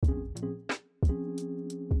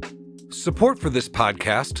Support for this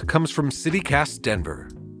podcast comes from CityCast Denver.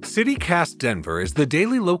 CityCast Denver is the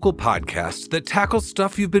daily local podcast that tackles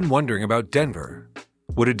stuff you've been wondering about Denver.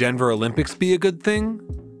 Would a Denver Olympics be a good thing?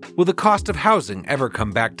 Will the cost of housing ever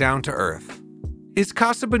come back down to earth? Is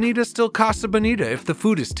Casa Bonita still Casa Bonita if the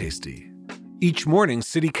food is tasty? Each morning,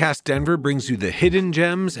 CityCast Denver brings you the hidden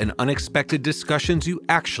gems and unexpected discussions you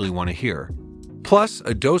actually want to hear, plus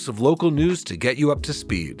a dose of local news to get you up to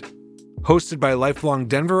speed. Hosted by lifelong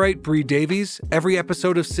Denverite Bree Davies, every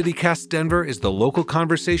episode of CityCast Denver is the local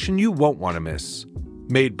conversation you won't want to miss.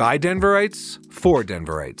 Made by Denverites, for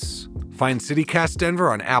Denverites. Find CityCast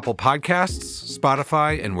Denver on Apple Podcasts,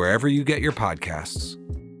 Spotify, and wherever you get your podcasts.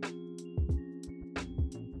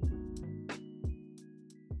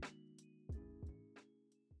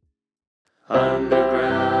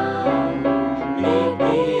 Underground, meet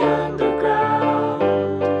me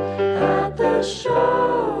underground at the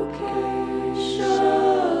showcase.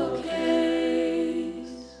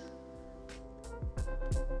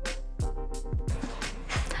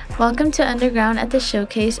 Welcome to Underground at the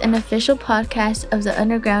Showcase, an official podcast of the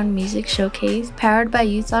Underground Music Showcase, powered by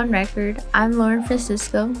Youth on Record. I'm Lauren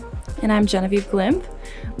Francisco. And I'm Genevieve Glimp.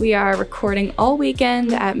 We are recording all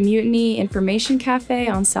weekend at Mutiny Information Cafe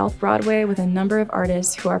on South Broadway with a number of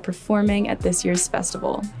artists who are performing at this year's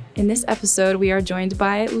festival. In this episode, we are joined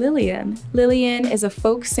by Lillian. Lillian is a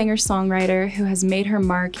folk singer-songwriter who has made her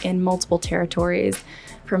mark in multiple territories,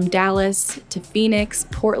 from Dallas to Phoenix,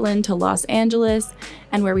 Portland to Los Angeles,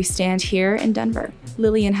 and where we stand here in Denver.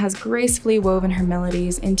 Lillian has gracefully woven her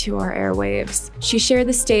melodies into our airwaves. She shared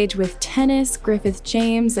the stage with Tennis, Griffith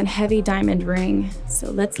James, and Heavy Diamond Ring. So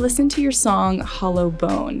let's listen to your song, Hollow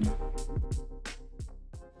Bone.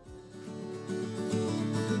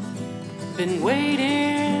 Been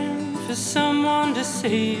waiting for someone to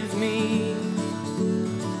save me,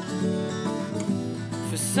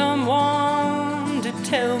 for someone to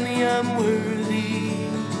tell me I'm worthy,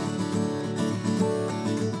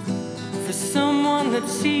 for someone that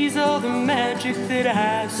sees all the magic that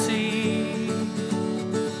I see,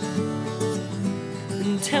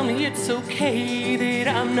 and tell me it's okay that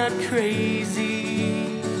I'm not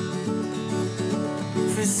crazy,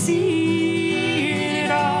 for seeing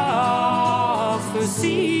it all, for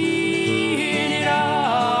seeing it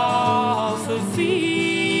all, for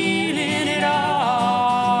feeling it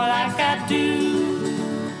all like I do.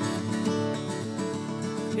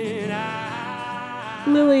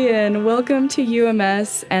 Lillian, welcome to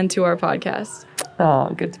UMS and to our podcast. Oh,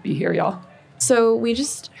 good to be here, y'all. So we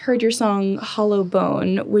just heard your song, Hollow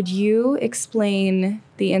Bone. Would you explain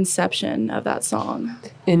the inception of that song?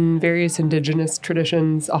 In various indigenous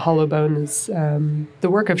traditions, a hollow bone is the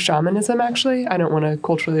work of shamanism, actually. I don't want to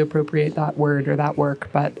culturally appropriate that word or that work,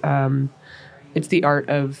 but it's the art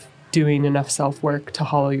of doing enough self-work to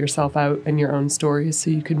hollow yourself out in your own stories so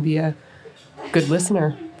you can be a good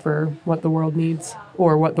listener for what the world needs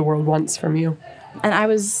or what the world wants from you. And I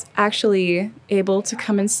was actually able to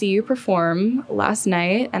come and see you perform last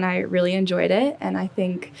night, and I really enjoyed it. And I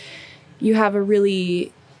think you have a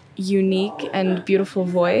really unique and beautiful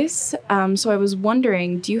voice. So I was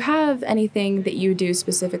wondering, do you have anything that you do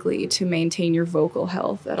specifically to maintain your vocal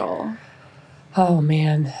health at all? Oh,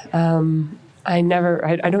 man. I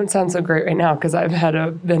don't sound so great right now because I've had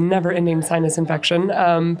the never-ending sinus infection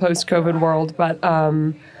post-COVID world, but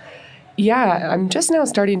yeah, I'm just now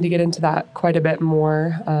starting to get into that quite a bit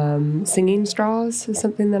more. Singing straws is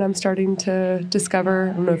something that I'm starting to discover.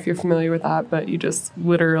 I don't know if you're familiar with that, but you just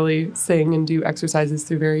literally sing and do exercises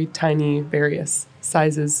through very tiny, various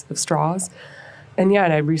sizes of straws. And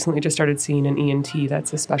I recently just started seeing an ENT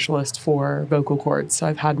that's a specialist for vocal cords. So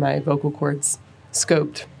I've had my vocal cords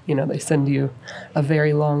scoped. You know, they send you a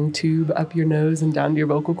very long tube up your nose and down to your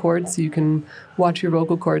vocal cords so you can watch your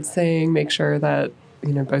vocal cords sing, make sure that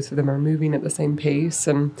both of them are moving at the same pace,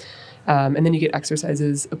 and then you get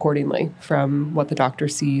exercises accordingly from what the doctor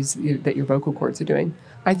sees that your vocal cords are doing.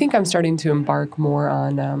 I think I'm starting to embark more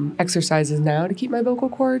on exercises now to keep my vocal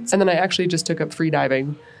cords, and then I actually just took up free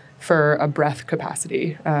diving for a breath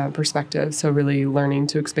capacity perspective, so really learning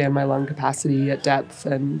to expand my lung capacity at depth,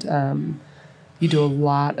 and you do a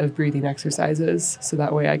lot of breathing exercises, so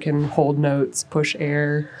that way I can hold notes, push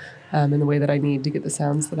air, in the way that I need to get the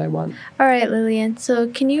sounds that I want. All right, Lillian. So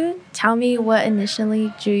can you tell me what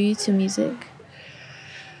initially drew you to music?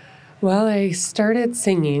 Well, I started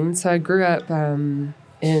singing. So I grew up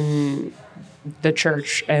in the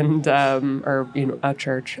church and, a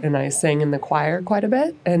church, and I sang in the choir quite a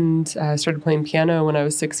bit. And I started playing piano when I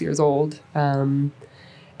was 6 years old. And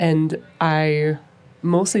I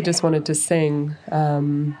mostly just wanted to sing.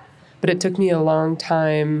 But it took me a long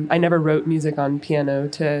time. I never wrote music on piano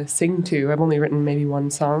to sing to. I've only written maybe one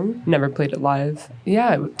song, never played it live.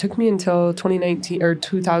 Yeah, it took me until 2019 or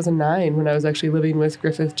 2009 when I was actually living with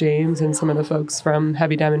Griffith James and some of the folks from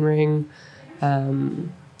Heavy Diamond Ring.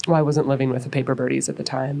 Well, I wasn't living with the Paper Birdies at the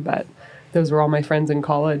time, but those were all my friends in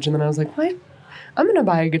college. And then I was like, what? I'm going to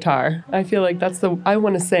buy a guitar. I feel like I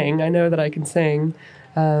want to sing. I know that I can sing.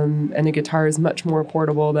 And a guitar is much more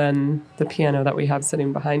portable than the piano that we have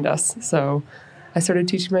sitting behind us. So I started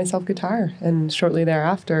teaching myself guitar. And shortly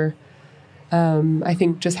thereafter, I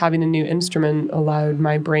think just having a new instrument allowed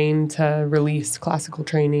my brain to release classical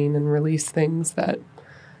training and release things that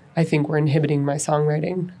I think were inhibiting my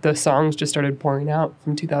songwriting. The songs just started pouring out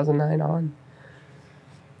from 2009 on.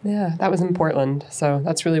 Yeah, that was in Portland. So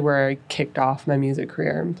that's really where I kicked off my music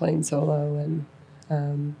career and playing solo and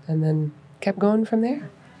then kept going from there.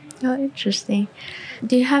 Oh, interesting.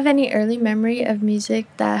 Do you have any early memory of music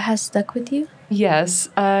that has stuck with you? Yes,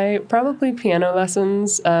 probably piano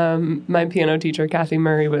lessons. My piano teacher, Kathy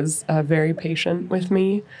Murray, was very patient with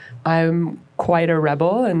me. I'm quite a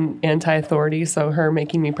rebel and anti-authority, so her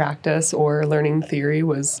making me practice or learning theory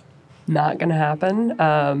was not going to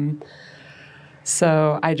happen.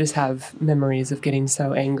 So I just have memories of getting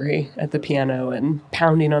so angry at the piano and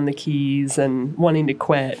pounding on the keys and wanting to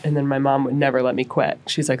quit. And then my mom would never let me quit.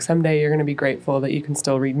 She's like, someday you're going to be grateful that you can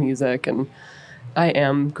still read music. And I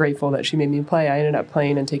am grateful that she made me play. I ended up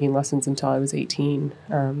playing and taking lessons until I was 18.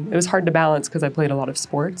 It was hard to balance because I played a lot of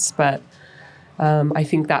sports, but I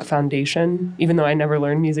think that foundation, even though I never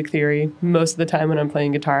learned music theory, most of the time when I'm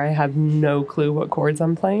playing guitar, I have no clue what chords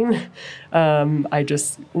I'm playing. I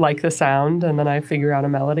just like the sound, and then I figure out a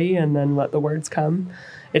melody and then let the words come.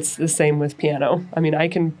 It's the same with piano. I mean, I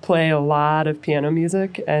can play a lot of piano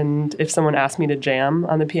music, and if someone asked me to jam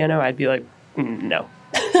on the piano, I'd be like, no.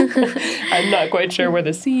 I'm not quite sure where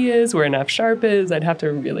the C is, where an F sharp is. I'd have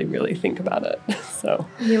to really, really think about it. So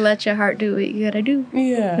you let your heart do what you gotta do.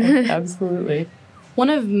 Yeah, absolutely. One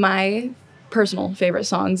of my personal favorite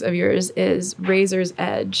songs of yours is Razor's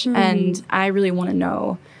Edge, and I really want to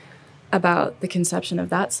know about the conception of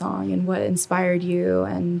that song and what inspired you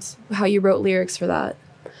and how you wrote lyrics for that.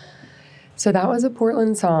 So that was a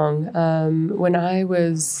Portland song. When I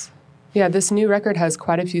was... Yeah, this new record has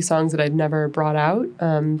quite a few songs that I'd never brought out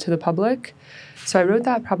to the public. So I wrote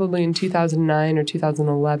that probably in 2009 or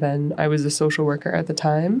 2011. I was a social worker at the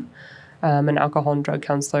time, an alcohol and drug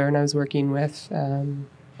counselor, and I was working with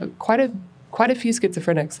quite a few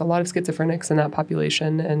schizophrenics, a lot of schizophrenics in that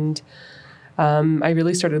population. And I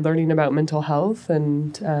really started learning about mental health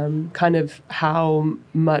and kind of how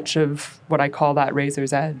much of what I call that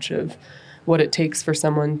razor's edge of what it takes for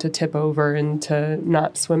someone to tip over into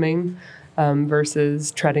not swimming versus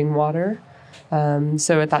treading water.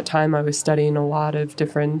 So at that time, I was studying a lot of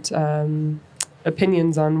different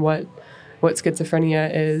opinions on what schizophrenia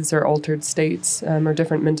is or altered states or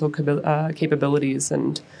different mental capabilities.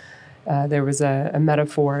 And there was a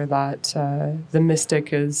metaphor that the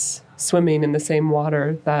mystic is swimming in the same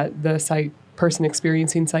water that the person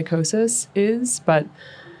experiencing psychosis is, but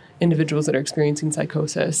individuals that are experiencing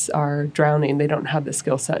psychosis are drowning. They don't have the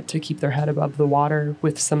skill set to keep their head above the water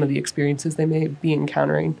with some of the experiences they may be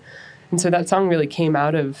encountering. And so that song really came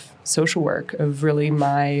out of social work, of really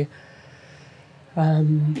my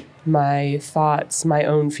thoughts, my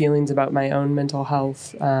own feelings about my own mental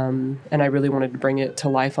health. And I really wanted to bring it to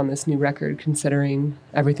life on this new record, considering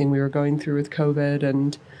everything we were going through with COVID.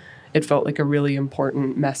 And it felt like a really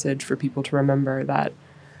important message for people to remember that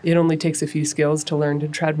it only takes a few skills to learn to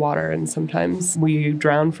tread water, and sometimes we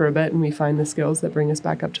drown for a bit and we find the skills that bring us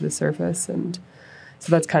back up to the surface. And so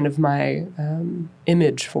that's kind of my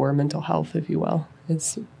image for mental health, if you will,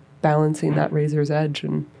 is balancing that razor's edge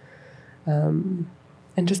and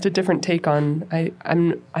just a different take on.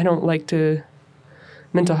 I don't like to.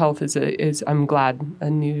 Mental health is I'm glad a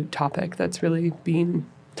new topic that's really being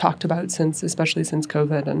talked about especially since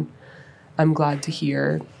COVID, and I'm glad to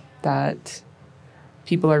hear that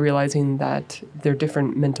people are realizing that they're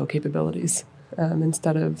different mental capabilities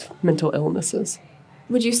instead of mental illnesses.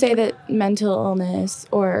 Would you say that mental illness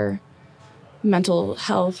or mental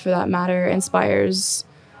health, for that matter, inspires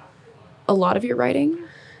a lot of your writing?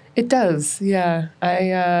 It does, yeah.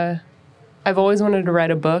 I've always wanted to write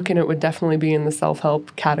a book, and it would definitely be in the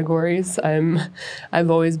self-help categories. I've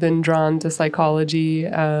always been drawn to psychology.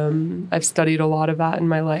 I've studied a lot of that in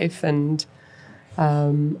my life, and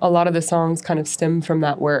a lot of the songs kind of stem from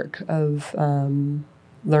that work of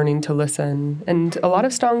learning to listen. And a lot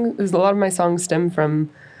of my songs stem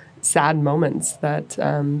from sad moments that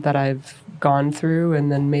I've gone through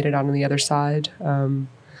and then made it out on the other side.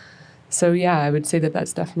 So yeah, I would say that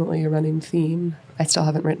that's definitely a running theme. I still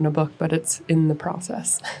haven't written a book, but it's in the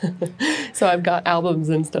process. So I've got albums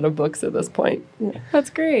instead of books at this point. Yeah. That's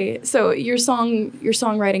great. So your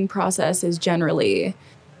songwriting process is generally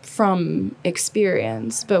from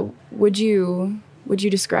experience, but would you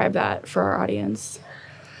describe that for our audience?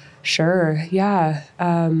 Sure. Yeah.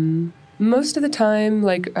 Most of the time,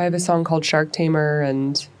 like I have a song called Shark Tamer,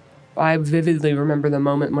 and I vividly remember the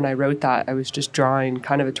moment when I wrote that. I was just drawing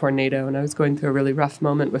kind of a tornado, and I was going through a really rough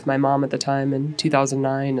moment with my mom at the time in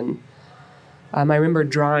 2009. And I remember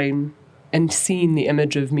drawing and seeing the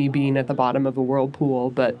image of me being at the bottom of a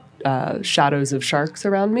whirlpool, but shadows of sharks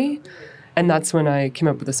around me. And that's when I came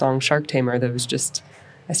up with the song Shark Tamer. That was just,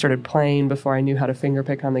 I started playing before I knew how to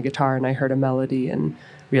fingerpick on the guitar, and I heard a melody and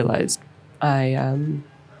realized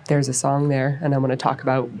there's a song there, and I want to talk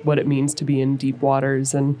about what it means to be in deep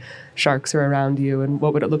waters and sharks are around you, and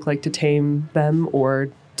what would it look like to tame them, or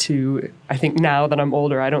to, I think now that I'm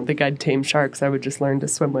older, I don't think I'd tame sharks. I would just learn to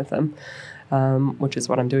swim with them, which is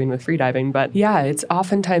what I'm doing with freediving. But yeah, it's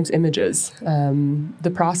oftentimes images.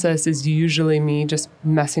 The process is usually me just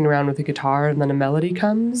messing around with the guitar, and then a melody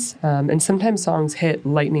comes. And sometimes songs hit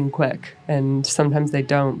lightning quick, and sometimes they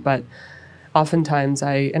don't, but oftentimes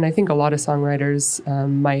I think a lot of songwriters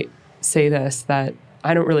might say this, that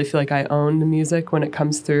I don't really feel like I own the music when it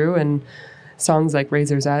comes through. And songs like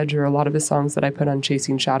Razor's Edge, or a lot of the songs that I put on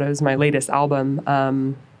Chasing Shadows, my latest album,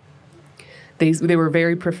 they were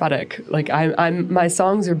very prophetic. Like my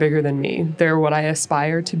songs are bigger than me. They're what I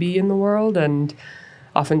aspire to be in the world. And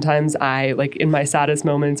oftentimes I, like in my saddest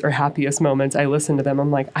moments or happiest moments, I listen to them.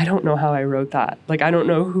 I'm like, I don't know how I wrote that. Like, I don't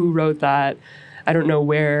know who wrote that. I don't know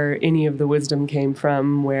where any of the wisdom came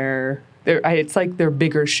from, it's like they're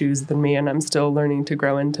bigger shoes than me, and I'm still learning to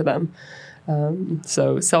grow into them.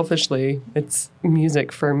 So selfishly, it's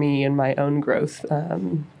music for me and my own growth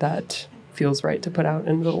that feels right to put out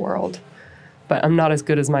into the world. But I'm not as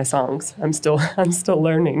good as my songs. I'm still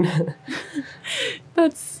learning.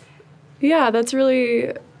 That's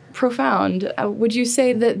really profound. Would you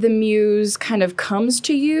say that the muse kind of comes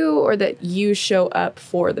to you, or that you show up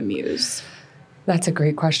for the muse? That's a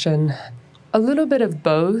great question. A little bit of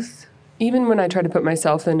both. Even when I try to put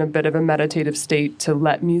myself in a bit of a meditative state to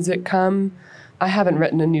let music come, I haven't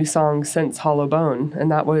written a new song since Hollow Bone, and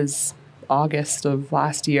that was August of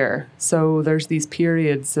last year. So there's these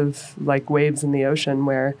periods of like waves in the ocean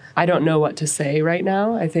where I don't know what to say right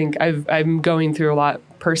now. I think I'm going through a lot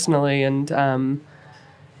personally, and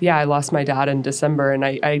I lost my dad in December, and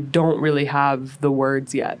I don't really have the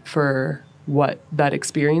words yet for what that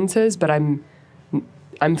experience is, but I'm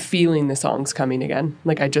feeling the songs coming again.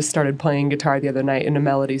 Like I just started playing guitar the other night and a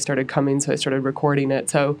melody started coming, so I started recording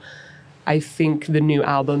it. So I think the new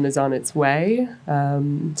album is on its way.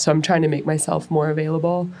 So I'm trying to make myself more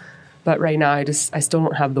available. But right now I still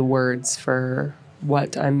don't have the words for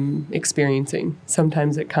what I'm experiencing.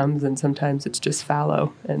 Sometimes it comes and sometimes it's just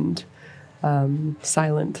fallow and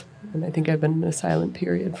silent. And I think I've been in a silent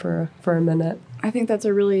period for a minute. I think that's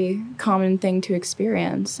a really common thing to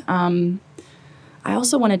experience. I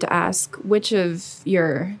also wanted to ask, which of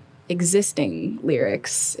your existing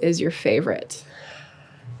lyrics is your favorite?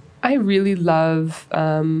 I really love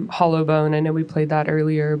Hollow Bone. I know we played that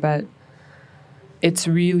earlier, but it's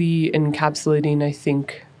really encapsulating, I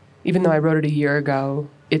think, even though I wrote it a year ago,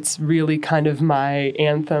 it's really kind of my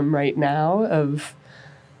anthem right now of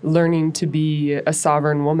learning to be a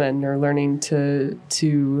sovereign woman, or learning to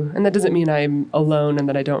and that doesn't mean I'm alone and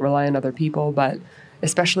that I don't rely on other people, but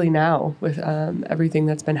especially now with everything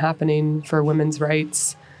that's been happening for women's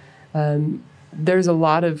rights. There's a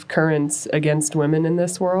lot of currents against women in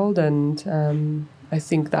this world, and I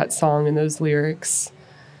think that song and those lyrics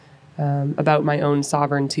about my own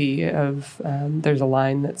sovereignty of there's a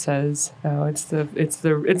line that says, it's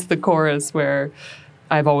the chorus where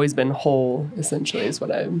I've always been whole, essentially, is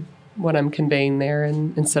what I'm conveying there,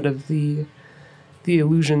 and instead of the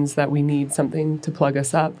illusions that we need something to plug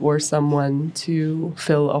us up or someone to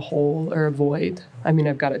fill a hole or a void. I mean,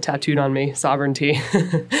 I've got it tattooed on me, sovereignty.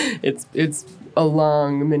 It's a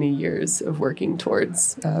long, many years of working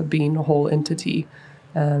towards being a whole entity,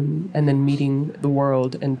 and then meeting the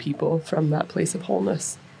world and people from that place of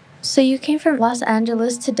wholeness. So you came from Los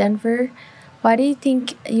Angeles to Denver. Why do you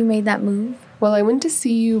think you made that move? Well, I went to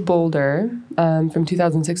CU Boulder from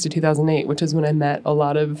 2006 to 2008, which is when I met a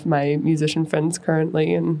lot of my musician friends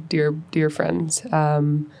currently and dear friends.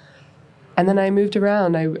 And then I moved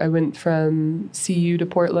around. I went from CU to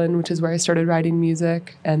Portland, which is where I started writing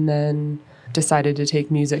music. And then decided to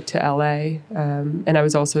take music to LA. And I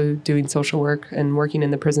was also doing social work and working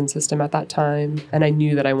in the prison system at that time. And I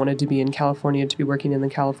knew that I wanted to be in California to be working in the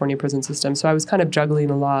California prison system. So I was kind of juggling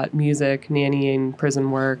a lot: music, nannying,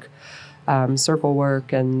 prison work, circle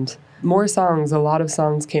work, and more songs. A lot of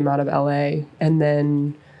songs came out of LA. And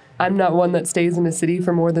then I'm not one that stays in a city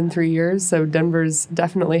for more than 3 years, so Denver's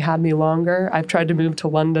definitely had me longer. I've tried to move to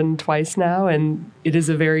London twice now, and it is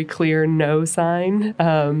a very clear no sign.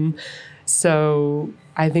 So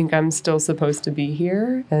I think I'm still supposed to be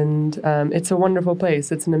here, and it's a wonderful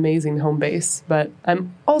place. It's an amazing home base, but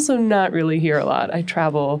I'm also not really here a lot. I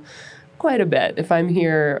travel quite a bit. If I'm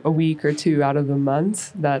here a week or two out of the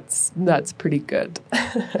month, that's pretty good.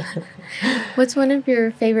 What's one of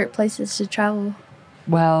your favorite places to travel?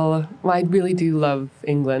 Well, I really do love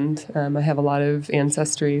England. I have a lot of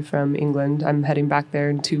ancestry from England. I'm heading back there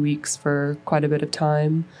in 2 weeks for quite a bit of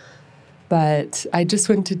time. But I just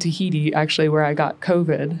went to Tahiti, actually, where I got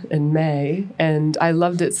COVID in May, and I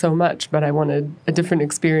loved it so much, but I wanted a different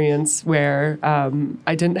experience where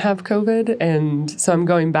I didn't have COVID, and so I'm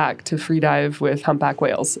going back to free dive with humpback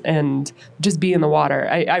whales and just be in the water.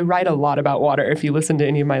 I write a lot about water if you listen to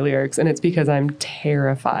any of my lyrics, and it's because I'm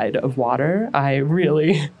terrified of water. I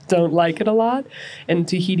really don't like it a lot, and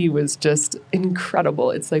Tahiti was just incredible.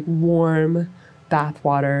 It's like warm bath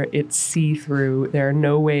water. It's see-through. There are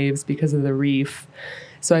no waves because of the reef.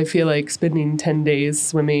 So I feel like spending 10 days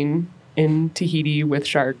swimming in Tahiti with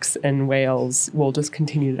sharks and whales will just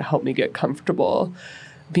continue to help me get comfortable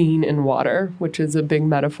being in water, which is a big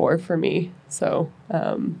metaphor for me. So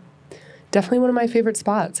definitely one of my favorite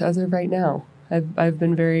spots as of right now. I've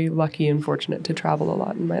been very lucky and fortunate to travel a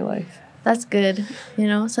lot in my life. That's good. You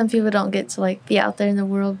know, some people don't get to be out there in the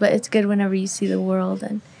world, but it's good whenever you see the world,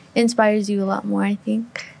 and inspires you a lot more, I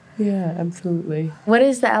think. Yeah, absolutely. What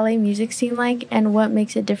is the LA music scene like, and what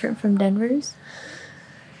makes it different from Denver's?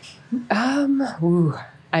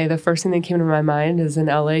 The first thing that came to my mind is in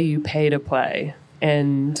LA you pay to play,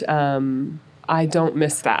 and I don't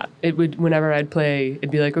miss that. Whenever I'd play,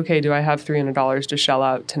 it'd be like, okay, do I have $300 to shell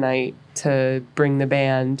out tonight to bring the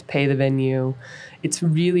band, pay the venue? It's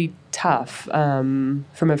really tough from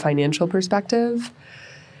a financial perspective.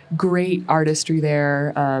 Great artistry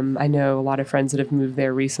there. I know a lot of friends that have moved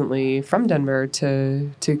there recently from Denver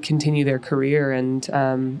to continue their career, and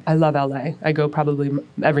I love LA. I go probably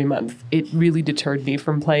every month. It really deterred me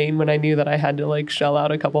from playing when I knew that I had to shell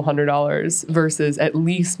out a couple $100 versus at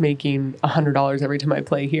least making $100 every time I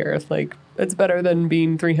play here. It's better than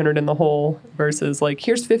being 300 in the hole versus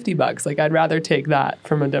here's $50. I'd rather take that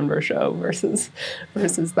from a Denver show versus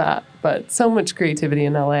that. But so much creativity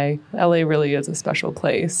in LA. LA really is a special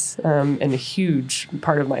place, and a huge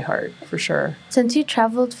part of my heart for sure. Since you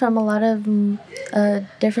traveled from a lot of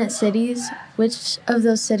different cities, which of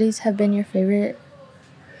those cities have been your favorite?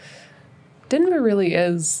 Denver really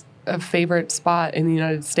is a favorite spot in the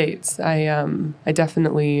United States. I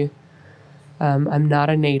definitely. I'm not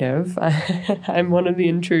a native. I'm one of the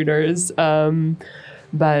intruders.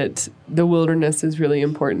 But the wilderness is really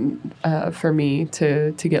important for me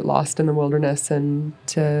to get lost in the wilderness and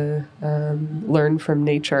to learn from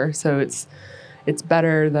nature. So it's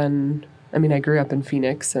better than, I grew up in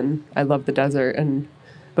Phoenix and I love the desert.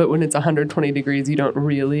 But when it's 120 degrees, you don't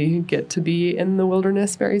really get to be in the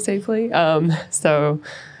wilderness very safely.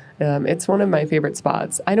 It's one of my favorite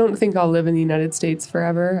spots. I don't think I'll live in the United States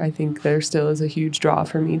forever. I think there still is a huge draw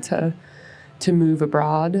for me to move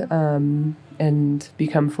abroad and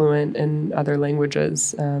become fluent in other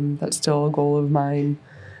languages. That's still a goal of mine.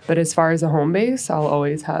 But as far as a home base, I'll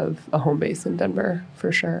always have a home base in Denver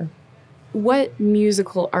for sure. What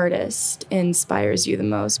musical artist inspires you the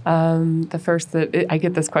most? I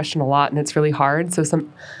get this question a lot, and it's really hard. So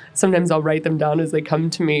sometimes I'll write them down as they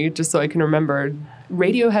come to me just so I can remember.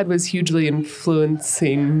 Radiohead was hugely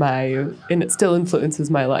influencing and it still influences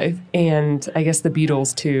my life. And I guess the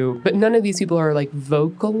Beatles too. But none of these people are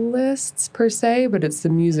vocalists per se, but it's the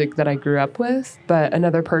music that I grew up with. But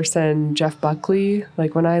another person, Jeff Buckley,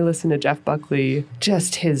 when I listen to Jeff Buckley,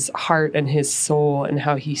 just his heart and his soul and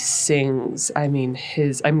how he sings. I'm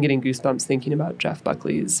getting goosebumps thinking about Jeff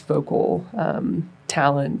Buckley's vocal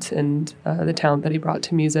talent and the talent that he brought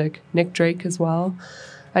to music. Nick Drake as well.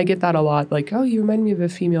 I get that a lot, oh, you remind me of a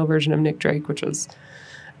female version of Nick Drake, which was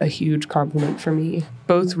a huge compliment for me.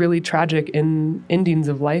 Both really tragic endings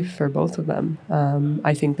of life for both of them.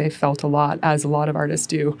 I think they felt a lot, as a lot of artists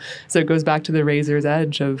do. So it goes back to the razor's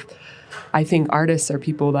edge of, I think artists are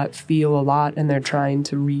people that feel a lot, and they're trying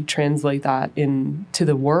to retranslate that into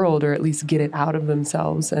the world, or at least get it out of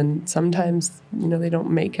themselves. And sometimes, they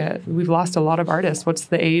don't make it. We've lost a lot of artists. What's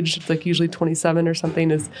the age? It's usually 27 or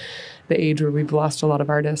something is the age where we've lost a lot of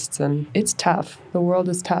artists, and it's tough. The world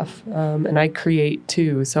is tough. And I create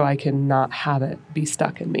too, so I can not have it be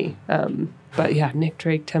stuck in me. But yeah, Nick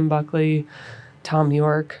Drake, Tim Buckley, Tom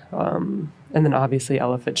York, and then obviously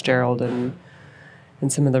Ella Fitzgerald and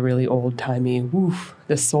some of the really old-timey,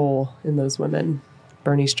 the soul in those women.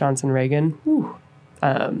 Bernice Johnson Reagan,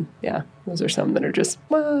 yeah, those are some that are just,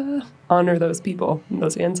 honor those people,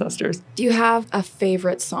 those ancestors. Do you have a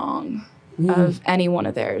favorite song of any one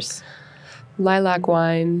of theirs? Lilac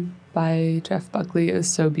Wine by Jeff Buckley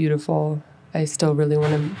is so beautiful. I still really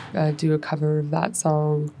want to do a cover of that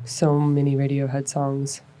song. So many Radiohead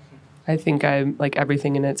songs. I think I like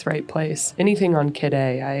everything in its right place. Anything on Kid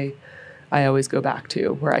A, I always go back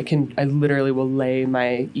to, where I literally will lay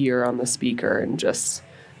my ear on the speaker and just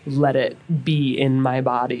let it be in my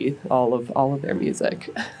body, all of their music.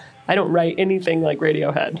 I don't write anything like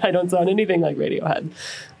Radiohead. I don't sound anything like Radiohead.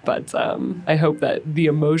 But I hope that the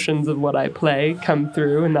emotions of what I play come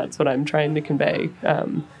through, and that's what I'm trying to convey.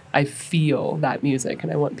 I feel that music,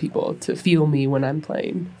 and I want people to feel me when I'm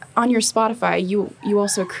playing. On your Spotify, you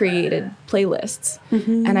also created playlists.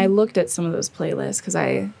 And I looked at some of those playlists because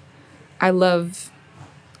I love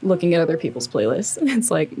looking at other people's playlists. It's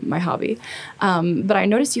like my hobby. But I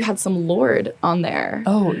noticed you had some Lorde on there.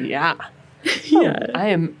 Oh, yeah.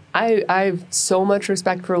 Yeah. I have so much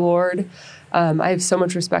respect for Lorde. I have so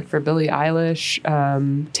much respect for Billie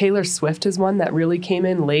Eilish. Taylor Swift is one that really came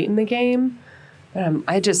in late in the game.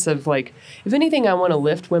 I just have, like, if anything, I want to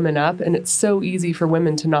lift women up, and it's so easy for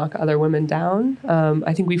women to knock other women down.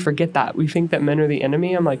 I think we forget that. We think that men are the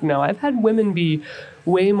enemy. I'm like, no, I've had women be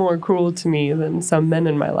way more cruel to me than some men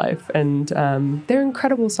in my life. And they're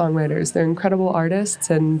incredible songwriters. They're incredible artists,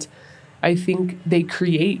 and I think they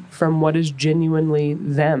create from what is genuinely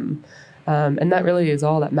them. And that really is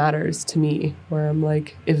all that matters to me, where I'm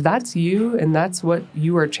like, if that's you and that's what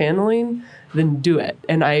you are channeling, then do it.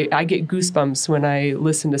 And I get goosebumps when I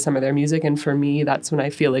listen to some of their music. And for me, that's when I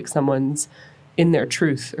feel like someone's in their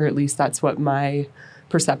truth, or at least that's what my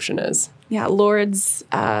perception is. Yeah, Lorde's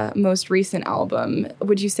most recent album,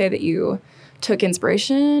 would you say that you took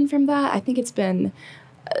inspiration from that? I think it's been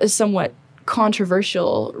a somewhat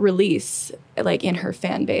controversial release, like in her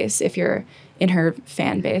fan base, if you're in her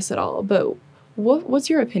fan base at all. But what's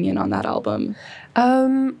your opinion on that album?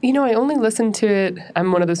 I only listen to it.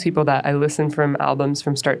 I'm one of those people that I listen from albums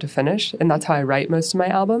from start to finish, and that's how I write most of my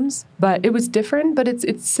albums. But it was different, but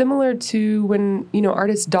it's similar to when,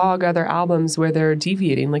 artists dog other albums where they're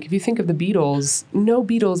deviating. Like if you think of the Beatles, no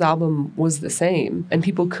Beatles album was the same, and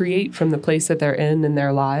people create from the place that they're in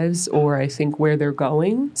their lives, or I think where they're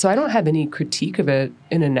going. So I don't have any critique of it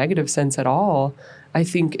in a negative sense at all. I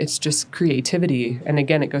think it's just creativity. And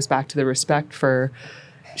again, it goes back to the respect for,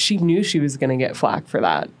 she knew she was going to get flack for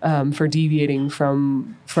that, for deviating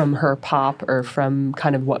from her pop or from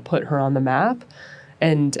kind of what put her on the map.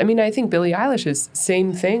 And I mean, I think Billie Eilish is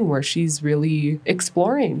same thing, where she's really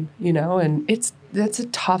exploring, and that's a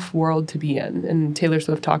tough world to be in. And Taylor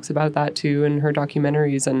Swift talks about that too in her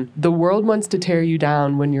documentaries. And the world wants to tear you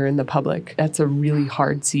down when you're in the public. That's a really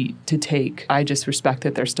hard seat to take. I just respect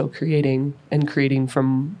that they're still creating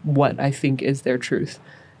from what I think is their truth,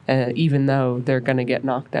 even though they're going to get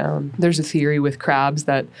knocked down. There's a theory with crabs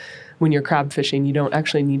that when you're crab fishing, you don't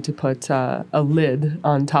actually need to put a lid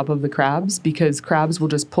on top of the crabs, because crabs will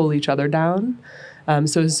just pull each other down.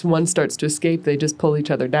 So as one starts to escape, they just pull each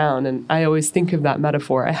other down. And I always think of that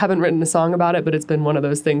metaphor. I haven't written a song about it, but it's been one of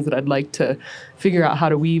those things that I'd like to figure out how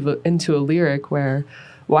to weave into a lyric where,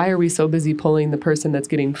 why are we so busy pulling the person that's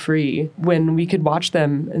getting free when we could watch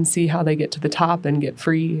them and see how they get to the top and get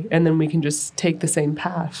free, and then we can just take the same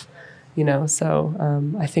path,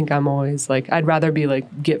 So I think I'm always like, I'd rather be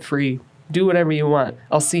like, get free, do whatever you want.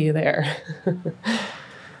 I'll see you there.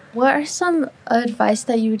 What are some advice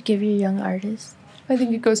that you would give your young artists? I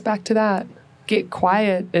think it goes back to that. Get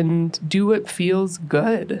quiet and do what feels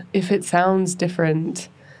good. If it sounds different,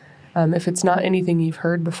 if it's not anything you've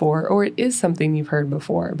heard before, or it is something you've heard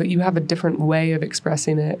before, but you have a different way of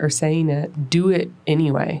expressing it or saying it, do it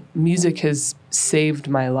anyway. Music has saved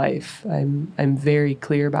my life. I'm very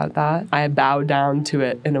clear about that. I bow down to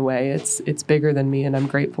it in a way. It's bigger than me, and I'm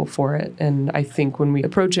grateful for it. And I think when we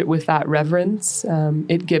approach it with that reverence,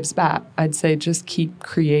 it gives back. I'd say just keep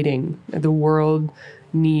creating. The world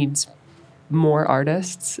needs more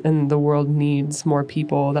artists, and the world needs more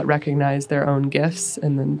people that recognize their own gifts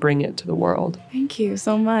and then bring it to the world. Thank you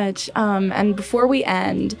so much. And before we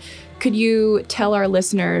end, could you tell our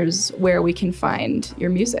listeners where we can find your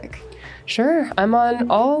music? Sure. I'm on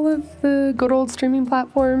all of the good old streaming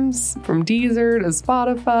platforms, from Deezer to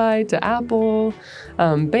Spotify to Apple,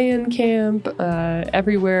 Bandcamp,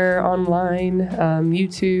 everywhere online,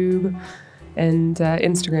 YouTube. And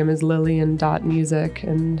Instagram is lillian.music,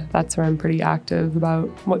 and that's where I'm pretty active about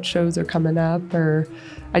what shows are coming up. Or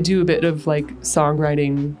I do a bit of like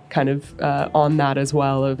songwriting kind of on that as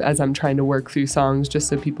well, as I'm trying to work through songs, just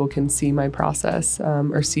so people can see my process,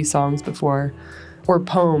 or see songs before, or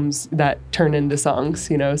poems that turn into songs,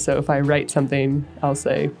 So if I write something, I'll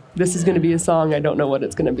say, this is going to be a song. I don't know what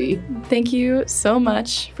it's going to be. Thank you so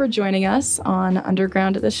much for joining us on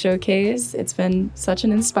Underground at the Showcase. It's been such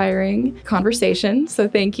an inspiring conversation, so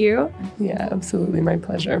thank you. Yeah, absolutely. My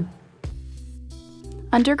pleasure.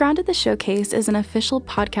 Underground at the Showcase is an official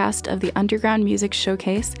podcast of the Underground Music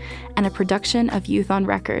Showcase and a production of Youth on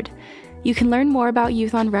Record. You can learn more about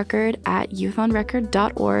Youth on Record at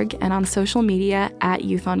youthonrecord.org and on social media at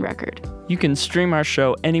Youth on Record. You can stream our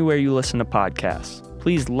show anywhere you listen to podcasts.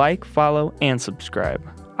 Please like, follow, and subscribe.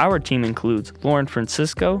 Our team includes Lauren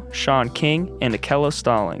Francisco, Sean King, and Akello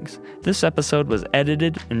Stallings. This episode was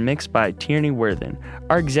edited and mixed by Tierney Worthen.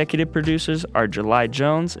 Our executive producers are July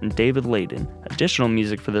Jones and David Layden. Additional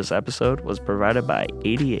music for this episode was provided by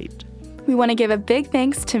 88. We want to give a big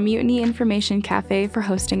thanks to Mutiny Information Cafe for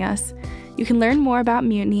hosting us. You can learn more about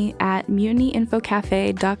Mutiny at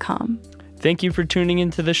mutinyinfocafe.com. Thank you for tuning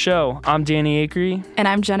into the show. I'm Danny Akery. And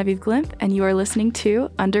I'm Genevieve Glimp, and you are listening to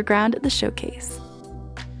Underground at the Showcase.